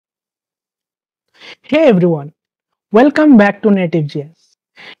Hey everyone, welcome back to NativeJS.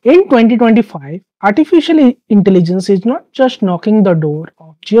 In 2025, artificial intelligence is not just knocking the door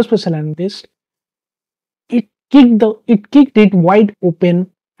of geospatial analysts, it kicked it wide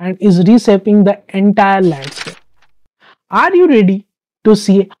open and is reshaping the entire landscape. Are you ready to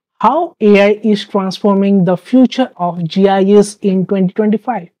see how AI is transforming the future of GIS in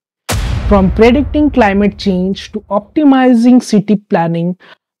 2025? From predicting climate change to optimizing city planning,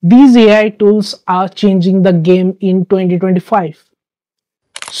 these AI tools are changing the game in 2025.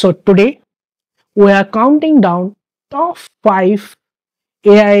 So today we are counting down top 5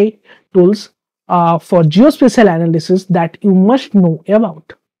 AI tools for geospatial analysis that you must know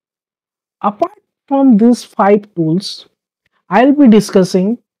about. Apart from these 5 tools, I'll be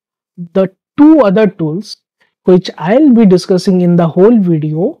discussing the 2 other tools which I'll be discussing in the whole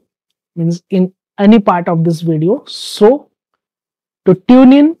video, means in any part of this video. So to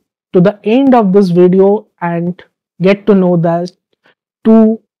tune in to the end of this video and get to know that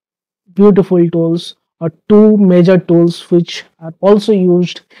 2 beautiful tools or 2 major tools which are also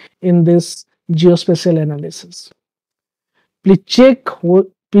used in this geospatial analysis. Please check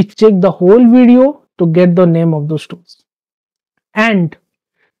the whole video to get the name of those tools. And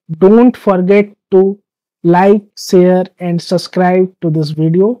don't forget to like, share and subscribe to this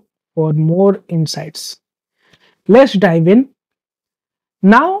video for more insights. Let's dive in.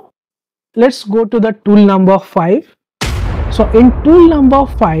 Now let's go to the tool number 5. So in tool number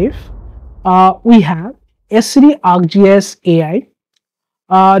 5, we have ESRI ArcGIS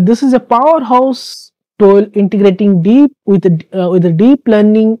AI. This is a powerhouse tool integrating deep with the deep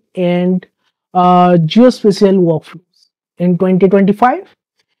learning and geospatial workflows. In 2025,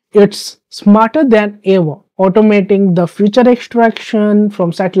 it's smarter than ever, automating the feature extraction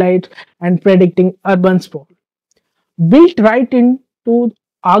from satellites and predicting urban sprawl. Built right into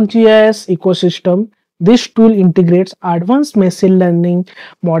ArcGIS ecosystem, this tool integrates advanced machine learning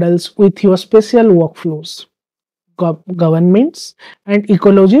models with your spatial workflows. Governments and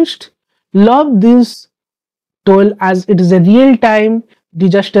ecologists love this tool as it is a real-time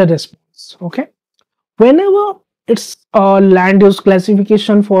disaster response. Okay, whenever it's land use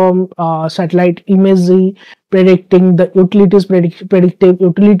classification from satellite imagery, predicting the utilities, predictive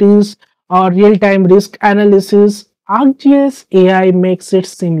utilities, or real-time risk analysis, ArcGIS AI makes it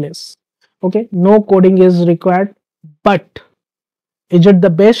seamless. Okay, no coding is required, but is it the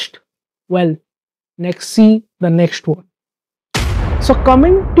best? Well, see the next one. So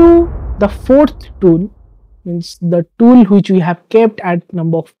coming to the 4th tool, means the tool which we have kept at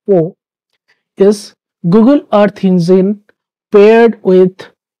number 4 is Google Earth Engine paired with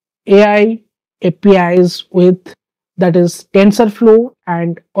AI APIs with, that is, TensorFlow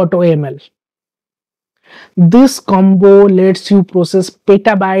and AutoML. This combo lets you process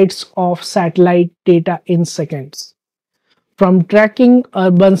petabytes of satellite data in seconds. From tracking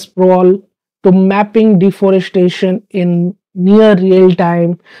urban sprawl to mapping deforestation in near real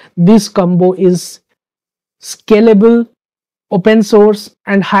time, this combo is scalable, open source,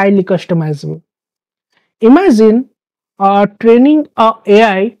 and highly customizable. Imagine training a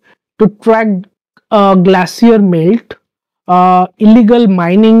AI to track glacier melt, illegal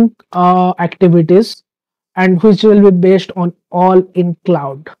mining activities, and which will be based on all in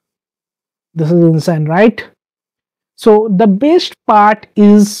cloud. This is insane, right? So the best part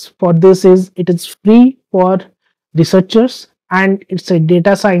is for this is it is free for researchers and it's a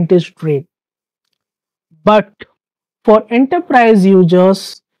data scientist trade. But for enterprise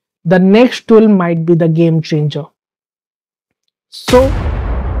users, the next tool might be the game changer. So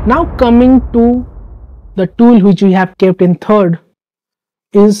now coming to the tool which we have kept in 3rd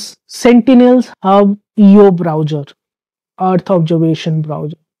is Sentinel's Hub EO browser, Earth Observation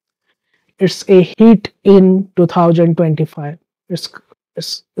browser. It's a hit in 2025.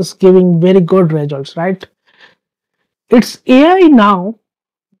 It's giving very good results, right? It's AI now.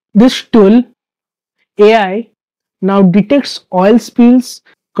 This tool, AI, now detects oil spills,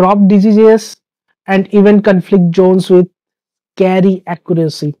 crop diseases, and even conflict zones with scary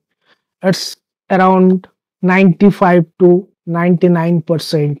accuracy. It's around 95 to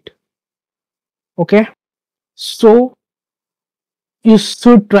 99%. Okay, so you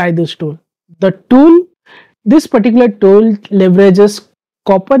should try this tool. This particular tool leverages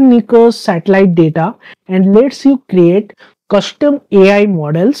Copernicus satellite data and lets you create custom AI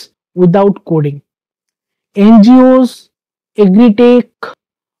models without coding. NGOs, agritech,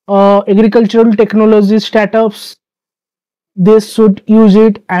 agricultural technology startups, they should use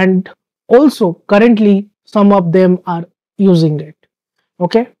it, and also currently some of them are using it.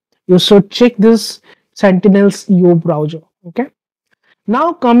 Okay, you should check this Sentinel's EO browser. Okay,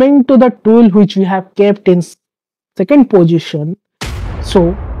 Now coming to the tool which we have kept in second position.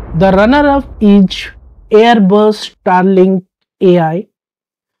 So the runner-up is Airbus STARLINK AI,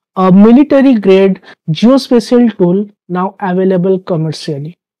 a military-grade geospatial tool now available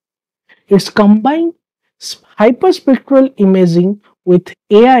commercially. It's combined hyperspectral imaging with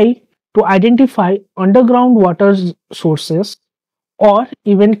AI to identify underground water sources or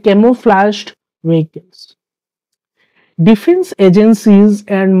even camouflaged vehicles. Defense agencies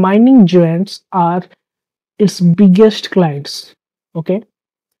and mining giants are its biggest clients. Okay,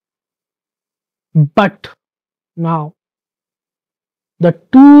 but now the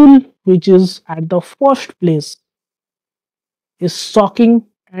tool which is at the first place is shocking,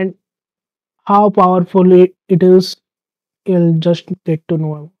 and how powerful it is, you'll just get to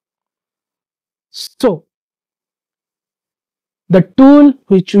know. So the tool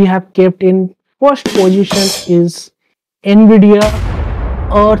which we have kept in first position is NVIDIA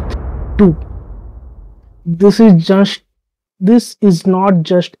Earth 2. This is not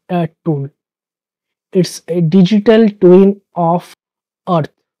just a tool. It's a digital twin of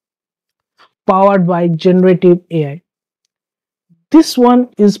Earth powered by generative AI. This one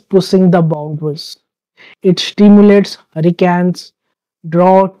is pushing the boundaries. It stimulates hurricanes,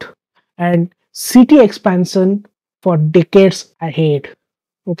 drought, and city expansion for decades ahead.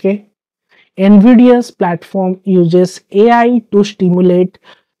 Okay. NVIDIA's platform uses AI to stimulate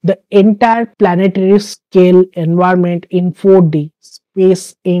the entire planetary scale environment in 4D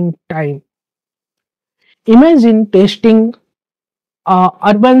space and time. Imagine testing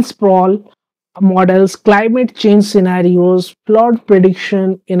urban sprawl models, climate change scenarios, flood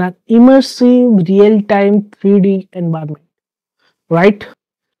prediction in an immersive real-time 3D environment, right?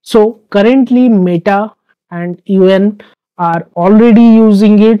 So currently Meta and UN are already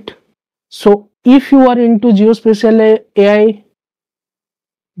using it. So if you are into geospatial AI,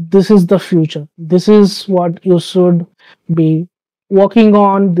 this is the future. This is what you should be working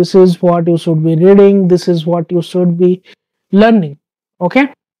on. This is what you should be reading. This is what you should be learning.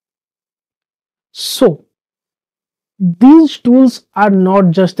 Okay. So these tools are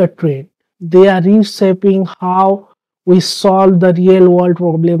not just a trend. They are reshaping how we solve the real world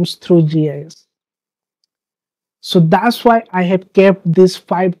problems through GIS. So that's why I have kept these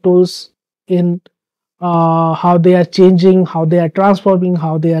 5 tools in how they are changing, how they are transforming,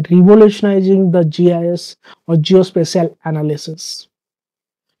 how they are revolutionizing the GIS or geospatial analysis.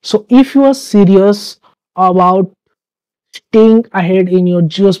 So if you are serious about staying ahead in your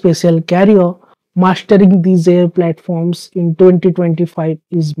geospatial career, mastering these AI platforms in 2025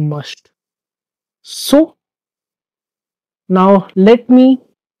 is must. So now let me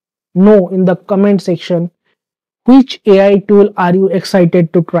know in the comment section which AI tool are you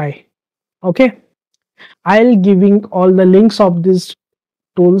excited to try. Okay, I'll giving all the links of these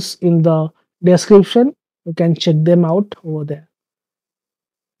tools in the description. You can check them out over there.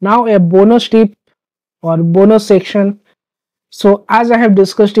 Now a bonus tip or bonus section. So as I have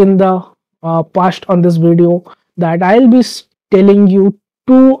discussed in the past on this video, that I'll be telling you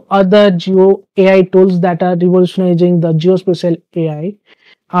 2 other geo AI tools that are revolutionizing the geospatial AI,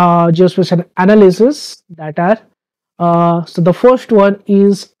 geospatial analysis, that are so the first one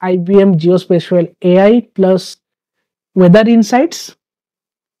is IBM Geospatial AI plus Weather Insights,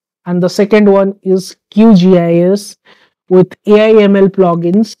 and the second one is QGIS with AI ML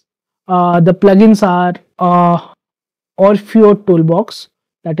plugins. The plugins are Orfeo Toolbox,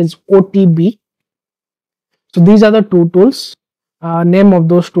 that is OTB. So these are the 2 tools. Name of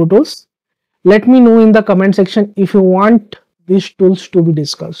those 2 tools. Let me know in the comment section if you want these tools to be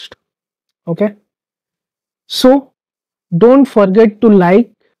discussed. Okay. So don't forget to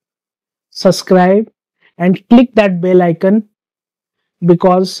like, subscribe, and click that bell icon,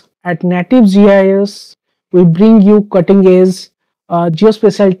 because at Native GIS we bring you cutting edge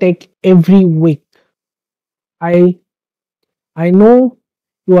geospatial tech every week. I know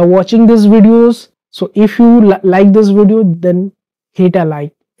you are watching these videos, so if you like this video, then hit a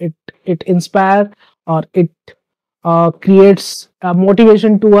like. It inspire, or it creates a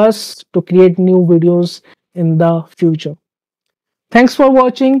motivation to us to create new videos in the future. Thanks for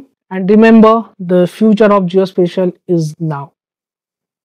watching, and remember, the future of geospatial is now.